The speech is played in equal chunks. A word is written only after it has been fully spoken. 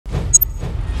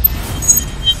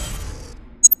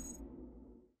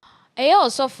Eye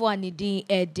osofo anidi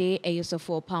ede eye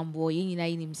osofo Opambour yin nyina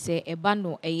yinim se eba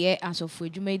no eye asofo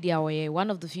adwuma dia woye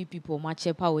one of the few people match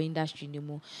power industry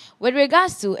nimu. With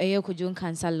regards to eye kojon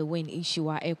cancer Lilwin issue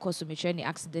a cause me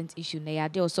accident issue na ya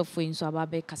de osofo yin so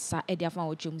ababe kasa e dia fa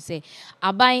wotwem se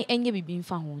aban enye bibi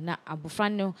mfa ho na abofra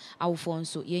no awofo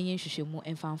nso yenye hwehwemu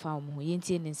emfanfa wo ho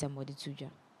yentie ne nsemode tudwa.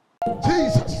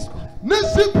 Jesus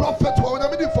nisi prophet wa na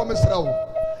me di for mesrawo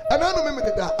ana no me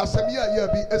da asamiya ya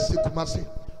bi esikumase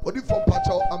odi for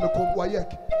pacho amekonwa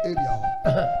yek area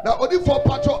ho na odi for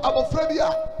pacho abofra bi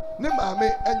a ne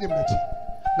maame enyemati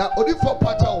na odi for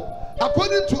pacho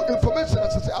according to information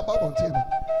as say about mountain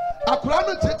akura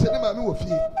no tete ne maame wo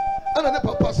fie ana ne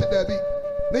papa se da bi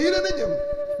ne yire ne nyem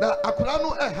na akura no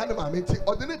ha ne maame nti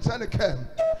odi ne tane kam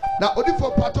na odi for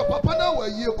pacho papa na wa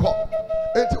yie ko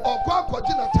enti okwa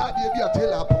akwaji na tade bi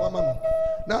atela apoma no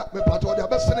na me pacho odi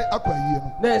abesene akwa yie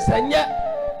mu na sanya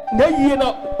na yie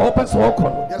na opese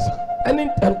okọ. Yes sir. Ani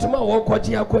ntoma wo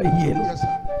kwaji akwa yie no. Yes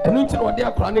sir. Enu nti no odi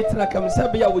akwa ne tira kam se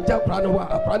be ya woja akwa no wa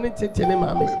akwa ne tete ne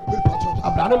maame. Me pacho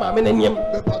Abra ne maame na nyem.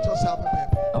 me pacho sa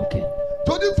pepe. Okay.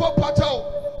 Todi for pacho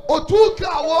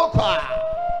otuka wo kwa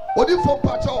odi for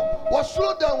pacho wo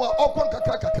slow down wa okon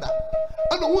kakra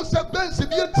ana hu se benz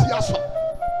bi atia so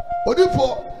odi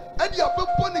for edi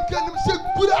abebo ne kanim se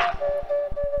gura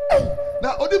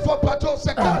na odi for pacho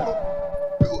se ka no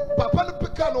papa no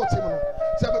pika no tim no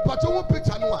se me pacho wo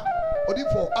picture no a odi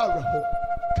for areho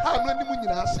ka no anim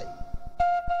nyina ase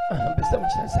Besam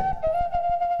chese.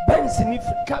 Benz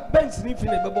ni fi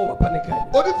na bebo papa ne kan.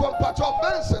 odi for pacho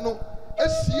benz no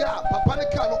esia papa ne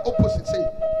ka no opposite say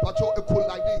pacho e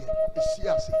collide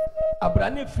esia se Abra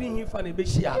ne free hin fa na be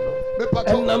hia me no.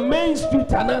 pacho And na main street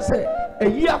anase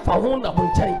eyi afa ho na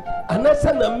bonchen.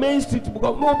 Anase na main street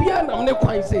because mo bia na me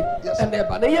kwan say and e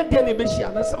ba na ye de ne be hia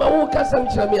na sama wo ka sam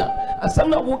kire me a asam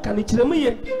na wo ka ne kire me ye.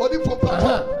 odi for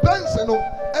pacho benz no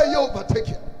e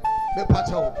overtake me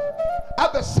pacho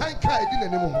abe sign car di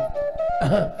nanim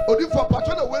ho odi for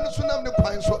pacho na wen so nam ne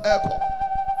kwan so eko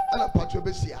ana pacho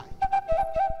be sia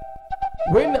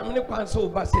We na me kwan so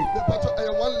ba say me pacho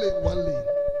one lane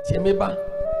tie me ba.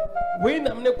 We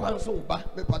na me kwan so ba.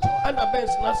 me pacho Ana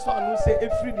bench na so anu say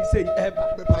efri ni say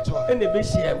eba. me pacho E na be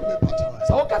hia me pacho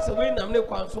so wo ka say we na me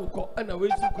kwan so ko ana we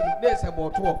su ku na say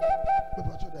boto me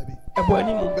pacho dabi ebo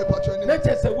ani mu me pacho ni na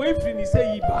che say we free ni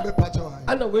say yiba me pacho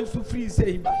ana we su free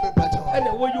say yiba me pacho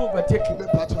ana we you overtake me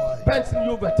pacho bench ni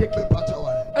overtake me pacho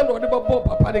ana odi ba bo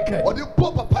papa ne kai odi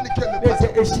po papa ni ke me na say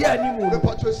pacho ehia ani mu me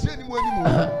pacho sie ni mu ani mu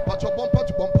pacho bompa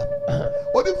to bompa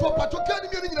odi for pacho ka ni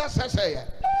mi nyina sese ye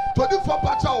to odi for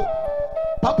pacho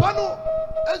papa no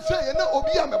ese ye na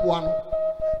obi ameboa no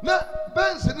na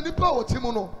benz ni nipa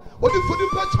wotimu no odi for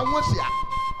nipa chanwasia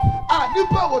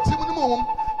nipa wotimu ni mo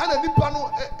ana nipa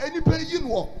no nipa yi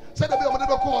no se da be o de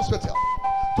be ko hospital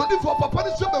to odi for papa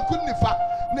ni se be kun nifa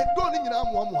ne do ni nyina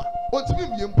amoamoa ontimi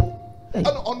miempo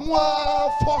ana ono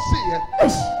a force ye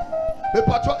me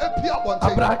pacho epia bonte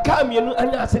abraka mienu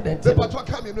anya accident me pacho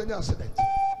ka mienu anya accident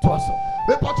to so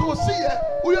me pacho wo see ye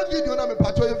wo ye video na me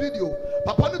pacho ye video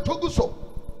papa ni togu so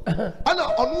ana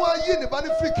ono a yi ne ba ni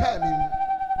free car ni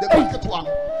the bucket one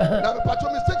na me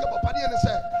pacho mistake papa ni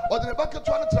say o the bucket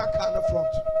one track car na front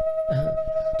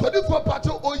to di for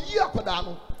pacho o yi akoda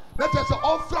no na tese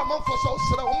ofra man for so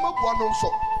sra o mabuo no so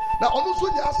na ono so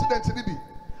nya accident ni bi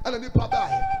ana ni pa ba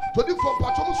to di for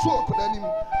pacho mo so akoda ni mu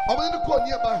o mo ni ko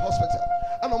nearby hospital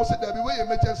ana mo say there be we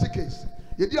emergency case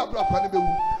ye di abra pa ni be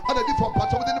wu ana di for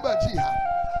pacho mo ni ba ji ha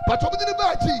pacho mo ni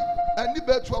ba ji and ni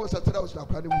be 2 hours at 3 hours na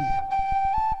kwa ni wu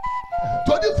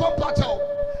to di for pacho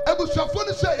ebusuafo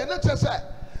ni say ye na che say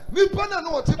ni pa na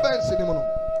no ti benz ni mu no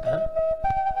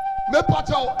me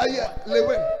pacho aye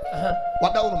Lilwin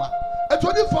wada wo ma e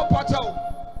to di for pacho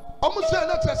omo say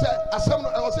na che say asem no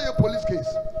e was say police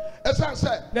case esan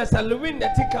say na Lilwin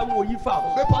na tika mo yi fa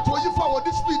ho me pacho yi fa wo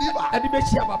di speed ba ade be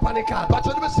hia papa ne car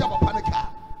pacho di be sia papa ne car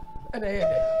ana ye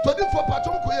de to di for pacho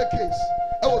ko ye case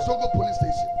e was go police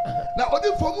station na odi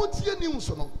for mo tie news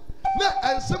no na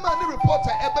ensema ni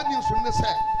reporter ebe news no ne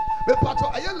say me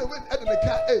pacho aye Lilwin e de ne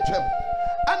car e twem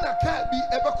ana car bi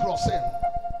ebe crossing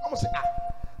omo say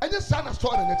enye sana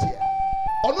store ne tie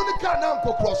ono ne car na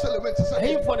nko cross Lilwin ti say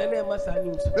hey for na masa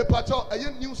news me pacho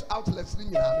aye news outlets ni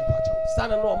nyina me pacho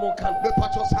sana no mo kan me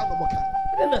pacho sana mo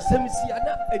kan na semisi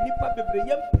ana enipa bebre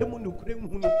yam pemu no kure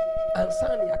hunu ansa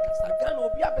na yakasa gana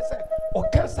obi abese o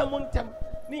kansa mo ntem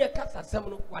ne yakasa sem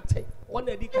no wate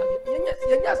wona di kan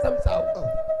yenya sam saw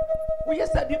we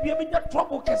yesa de bia benya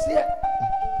trouble kese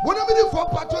wona me di for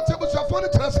pacho table so for ne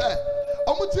tell say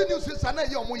omo ti news sana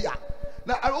ye omo ya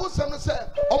na arosam no say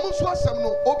omo so asem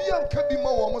no obi anka bi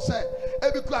ma wo mo say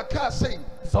e bi kura ka say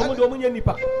so mo do mo nya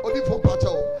nipa odi fo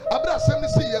pato abra asem no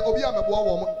say ye obi amebo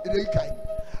wo mo e kai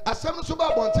asem no so ba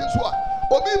bonten so a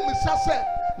obi misa say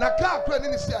na ka akra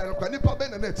ni say akra nipa be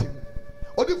na natim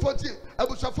odi fo ti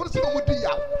abusafo say mo di ya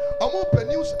omo pe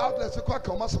news outlets ko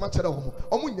aka omo asema kere ho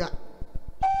omo nya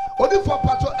odi fo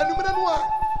pato enumere no a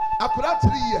akra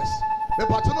 3 years me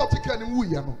pato no tika ni wu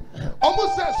ya no omo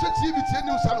say TV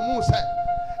news and mo say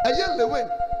eye Lilwin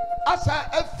asa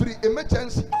every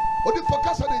emergency odi fo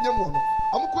kasa de nyam no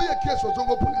omo ko ye case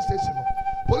Zongo police station no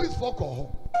police for call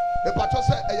ho me pato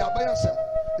say eye abayan sem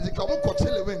e ka mo ko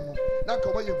Lilwin no na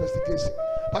ka mo investigation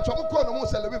pato mo ko no mo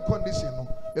say Lilwin condition no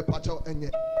me pato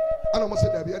enye ana mo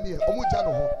say da bia ne omo ja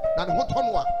no ho na ne ho to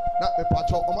no a na me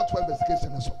pato omo to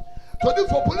investigation so to di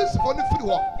for police for ni free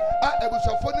ho a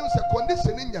ebusafo ni say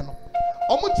condition ni nya no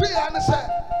omo tri ya ne say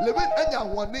Lilwin anya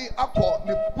hone akọ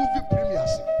ne movie premiere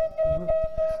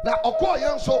na ọkọ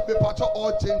yen so me pato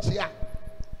o gentia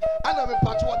ana me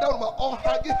pato oda no o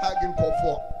hagi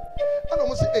nkofo ana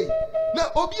mo say eh na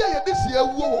obi a ye desi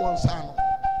awuo won san no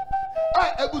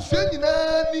a ebusua nyina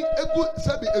ni egu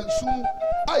sabi ensu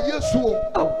a yesu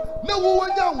na wo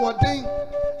wanya hoden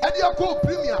e de akọ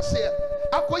premiere se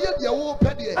akoye de wo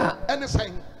pede ene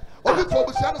san obi fo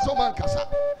obusua no so man kasa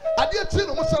ade ti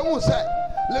no mo san hu say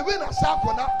Lilwin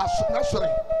asako na asuna sore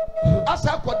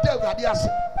asako de awurade ase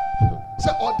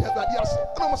say o de awurade ase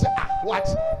na mo say what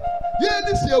ye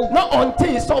ni se ewu na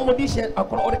onte somebody share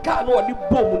akoro o de ka na o de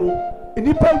bom no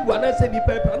nipa wu ana say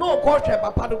nipa pra na o ko hwe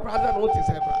papa do kra na o te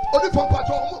say kra o de fo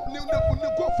pato ni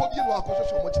go fo bi no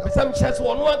akoso mo kira some chess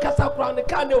won one kasa kra na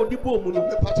ka na o de bom no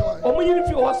o mo yin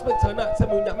fi hospital na say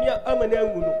mo nyame amana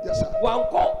angu no yes sir wan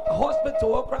ko hospital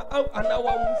wo kra ana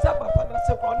wa musa papa na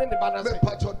say kra ne ba na say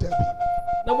pato debi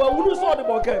na wa hunu so de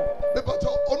bokem me pato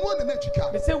onu ne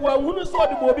twika me say wa hunu so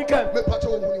de bo bi kan me pato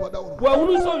ohuni wada wo wa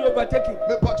hunu so you overtaking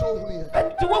me pato ohuni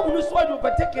and to wa hunu so you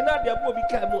overtaking na de bo bi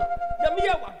kan mu ya me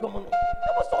ya wa dom no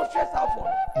na mo so stress out for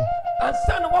and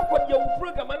san wa ko de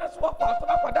program na so wa kwa so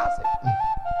ba kwa dase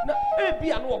na e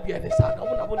bia no obi ene sa na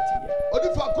wo na wo ntiye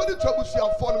odi fa akoni trabusia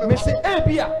fo no me say e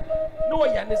bia no wo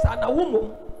ya ne sa na wo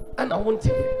mum ana wo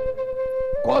ntiye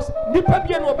cause nipa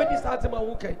bia no obedi sa atema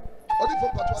wo kai odi fo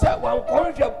pato say wan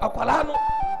konhwe akwala no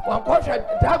wan konhwe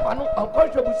driver no wan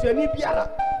konhwe busuani biara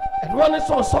and one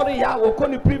so sorry ya wo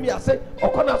koni premier say o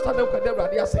kona so de kwade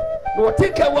brade ase no wo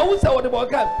take wa wo say wo de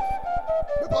bogan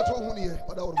me pato ohuni e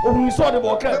wada wo ohun so de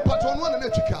bogan me pato onu ne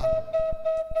twika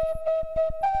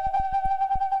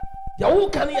ya wo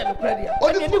kan ya no krade ya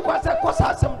oni ni kwa say kosa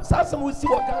asem wo si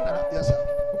wo Ghana yes sir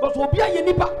because obi aye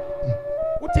nipa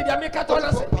wo te dia me ka to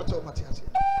na say pato matiasi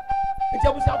e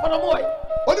jabu sa fona moy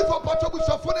oni fo pato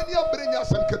busafo ne dia brenya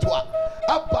asem ketwa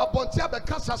aba bontia be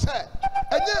kasa say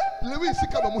enye Lilwin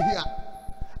sika no mu hia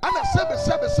ana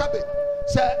sebe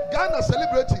say Ghana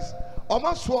celebrities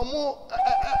omo so omo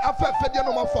afefe de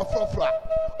no mo fofrofra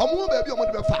omo ba bi omo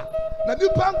de be fa na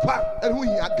nipa nkwa ehu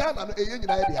hia Ghana no eye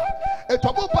nyina dia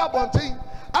etobo ba bontin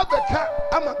abeka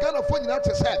ama Ghana fo nyina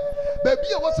te say ba bi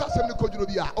e wasa asem ne kodjuro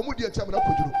bia omo di ekyam na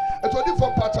kodjuro eto di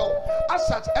fo pato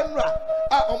asat enra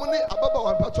a omo ne ababa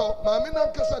wan pato ma me na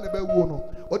nkasa ne ba wuo no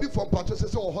odi fo pato se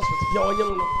wo hospital ya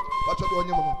onyem no pato de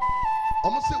onyem no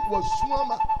omo se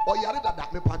wasuama oyare dada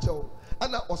me pato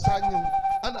ana osanyem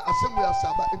ana asemu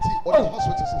asaba enti odi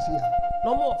hospital se ya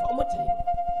no mo omo te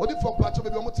odi fo pato be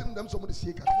omo tin dem so mo de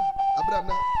sie kaka abra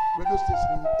na radio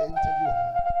station interview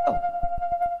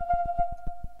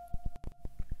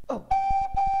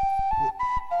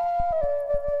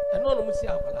no musi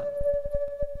akwala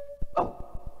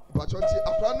pato nti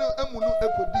akra no amunu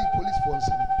ekodi police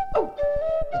force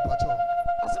pato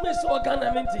aseme so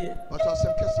Ghana mentie pato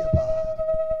asem kese pa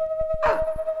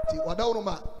ti wada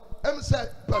uruma em say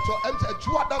pato em say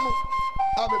juada no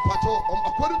ame pato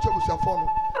according to busuafo no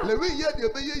Lilwin ye de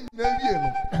be ye nyina wie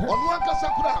no ono ankasa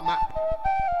kura ama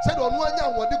said ono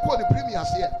anya wode ko ne premier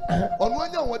ase ono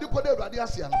anya wode ko de awurade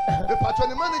ase no be pato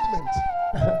ne management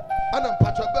ana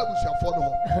pato ba busuafo no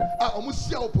ho omo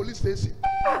sia o police station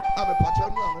ame pato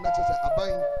no am na chese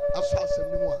aban aso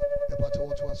asem ni mu a be pato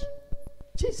wo to aso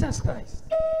Jesus Christ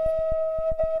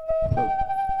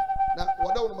na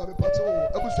wada uruma be pato wo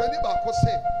abusuani ba ko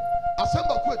se asem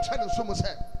ba ko atwa ne so mu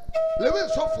se Lilwin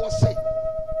so for say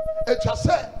etwa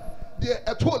se de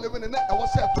eto Lilwin na e wo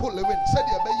se eto Lilwin se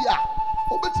de be ya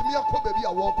obetimi akọ baby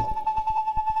a wo kọ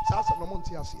sa asem no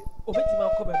monte ase obetimi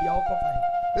akọ baby a wo kọ fa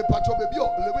me pato baby o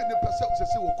Lilwin ne pese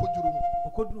sese wo koduru no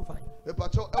okoduru fa me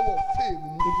pato e wo fame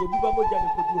mu e obi ba moja ne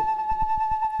koduru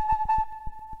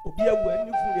obi awu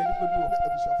ani fu ne koduru na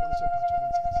ebusuafo no se pato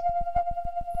monte ase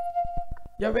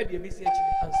ya ready me see echi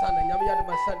Sana, Yamia,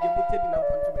 my son, you put it in a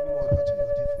country anymore.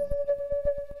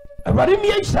 A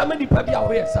Radimian shaman, the Pabia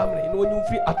away assembly, no new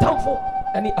free a town for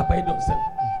any abandoned son.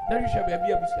 Now you shall be able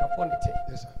to see a phone.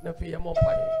 Yes, no fear more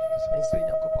pie, and say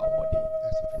Yakopa one day,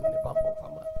 and the bamboo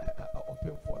farmer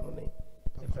open for no name.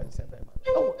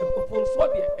 Oh, a phone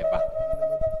swadi eba,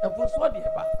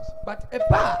 but a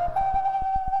bar.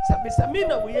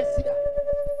 Sabisamina, we see that.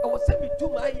 I was sent me to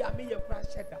my yammy and crash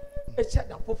cheddar, a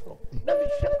cheddar for from. Let me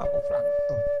shut up a franc.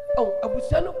 Oh, I was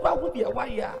sent up with a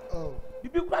wire. You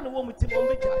be grand woman with Tim on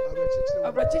the child.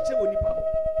 I'm a teacher when you power.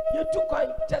 You took quite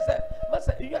just a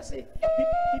master. You say,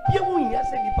 you won't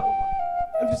yes any power.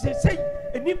 And you say,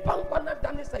 a nippon, one not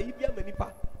done is a Ibia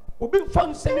Manipa. We've been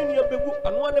found sending your babu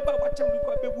and one about what you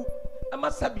require babu. I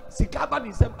must have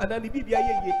Sikabanism and an Ibia.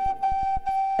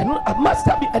 And I must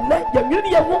have a night, young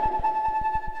young.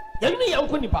 Young young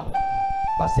Kunipa.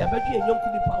 But Sabaki and young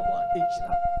Kunipa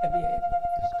every year.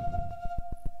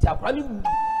 Taprani, and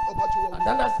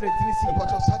then I said,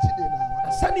 Saturday now.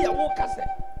 Sunday, I woke us.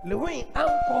 Lilwin,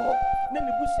 uncle, then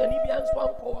the bush and Ibians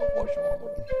one for one portion.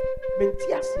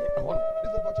 Mentias,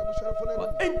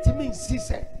 intimate,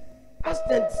 sister.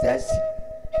 Accident says,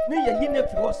 near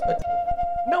Hinep Hospital.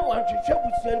 No one should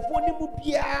travel to and for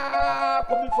Nimupia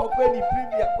coming for Quelly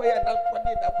Premier, where not for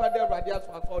the radius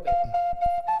was for them.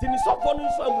 Then it's up on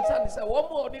his son, said, one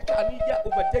more, they can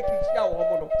overtake each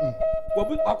other. Well,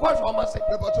 we are quite almost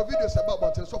about your videos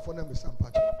about the soft for them, Mr.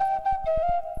 Patrick.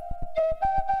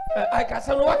 I can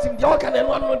say watching the organ and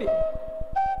one day.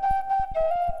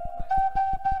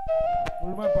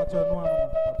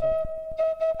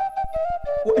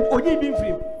 Only been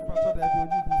free.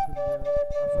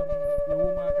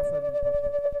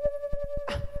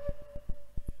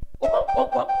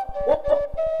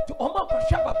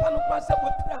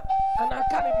 And I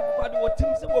can't be what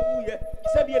Tim said.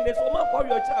 Said from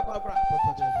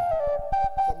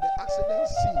the accident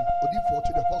scene, Odifo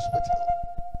to the hospital.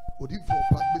 Odifo,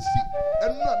 but we see,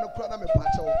 and no crowd me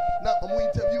patcho. Now, I'm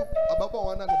interview about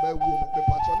one and the bell woman, the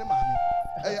patcho, the mammy.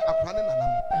 A cranin and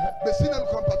the scene and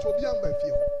compatcho beyond my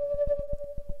field.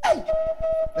 Hey,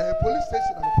 the police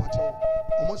station and the patcho,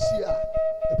 almost see a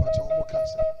patcho, more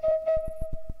cancer.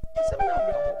 It's a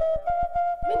miracle.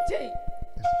 Minty.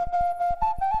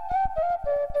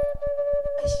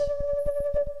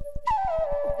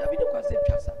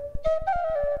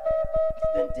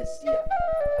 I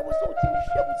was so timid,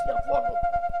 she was your father.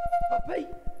 Papa, you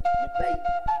pay,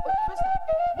 but Pastor,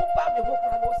 Mopam, the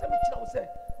Hopper, was some child said,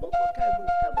 Mopoka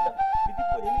will come down, the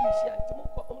people in Indonesia, to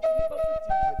Mopam,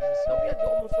 so we had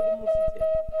almost a moon city.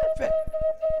 Fair.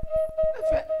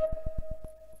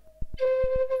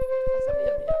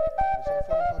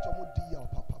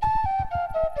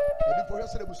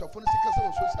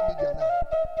 Social media now.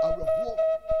 I will walk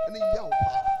and in Yao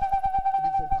Pa.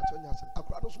 Before Patronias, I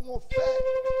cried us more fair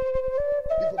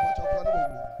before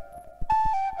Patronias.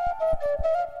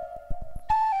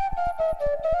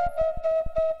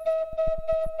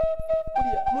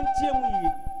 Muntiamu,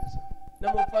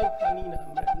 number 5 canina,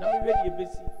 number ready a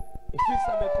busy. If you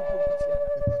some a couple of years,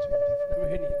 we're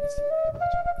ready a busy.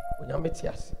 When I'm at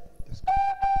yes.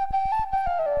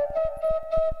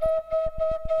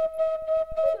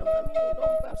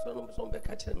 Some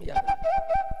catching me. Okay,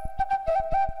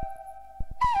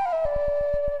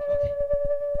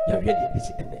 you're ready,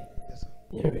 busy in there. Yes,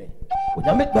 you're ready. When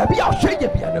I met baby, I'll show you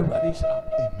piano running.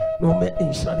 No man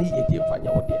in sunny, you find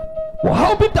your dear. Well,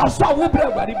 how big that song will be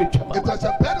ready? If there's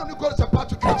a pen on the course about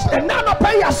to catch, and now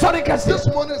pay a sorry cast this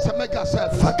morning is a mega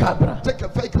set. Facabra, take a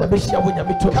fake. Let me see when you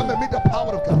meet to come and meet the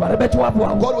power of God. I bet you have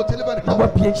one. God will deliver the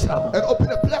power and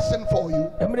open a blessing for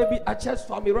you. And maybe a chance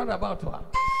for me run about her.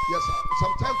 Yes, sir.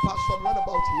 Some time passed from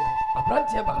roundabout here. A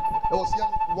branch here. There was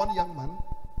one young man.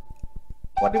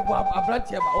 What the a branch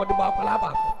here? What the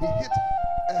Babalaba? He hit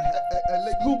a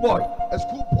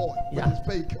schoolboy with his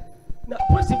vehicle. Now,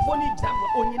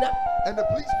 and the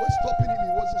police were stopping him. He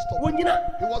wasn't stopping. He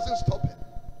wasn't stopping.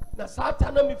 Now,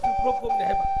 Satan, if you grow from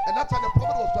heaven, and that's how the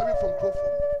prophet was driving from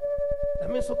Crowford. I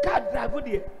mean, so car drive with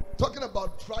you. Talking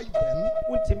about driving, you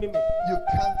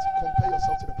can't compare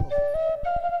yourself to the prophet.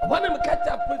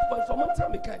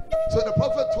 So the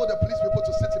prophet told the police people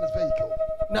to sit in his vehicle.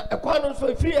 And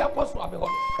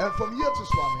from here to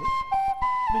Swami,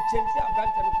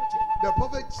 the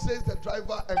prophet says the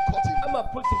driver and caught him.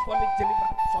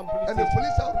 And the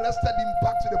police arrested him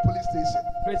back to the police station.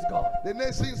 Praise God. The name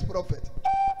is prophet.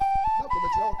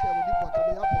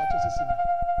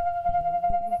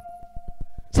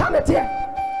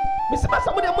 Mr.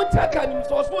 Somebody I'm talking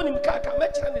so small in Kaka,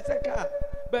 mentioned the second.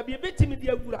 Baby, beat me,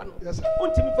 dear Gurano. Yes, sir.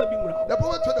 The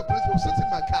prophet told the police will sit in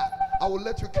my car. I will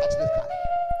let you catch this car.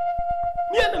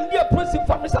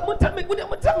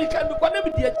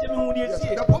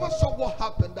 The prophet saw what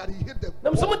happened, that he hit them.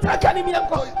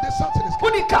 So they sat in his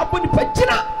car.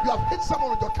 You have hit someone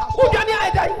with your car.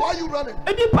 Why are you running?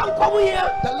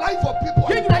 The life of people.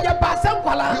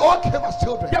 We all came as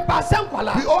children.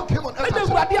 We all came on earth as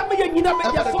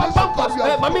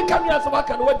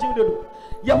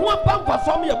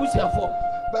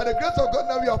by the grace of God,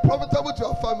 now we are profitable to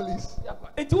our families.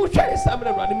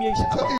 So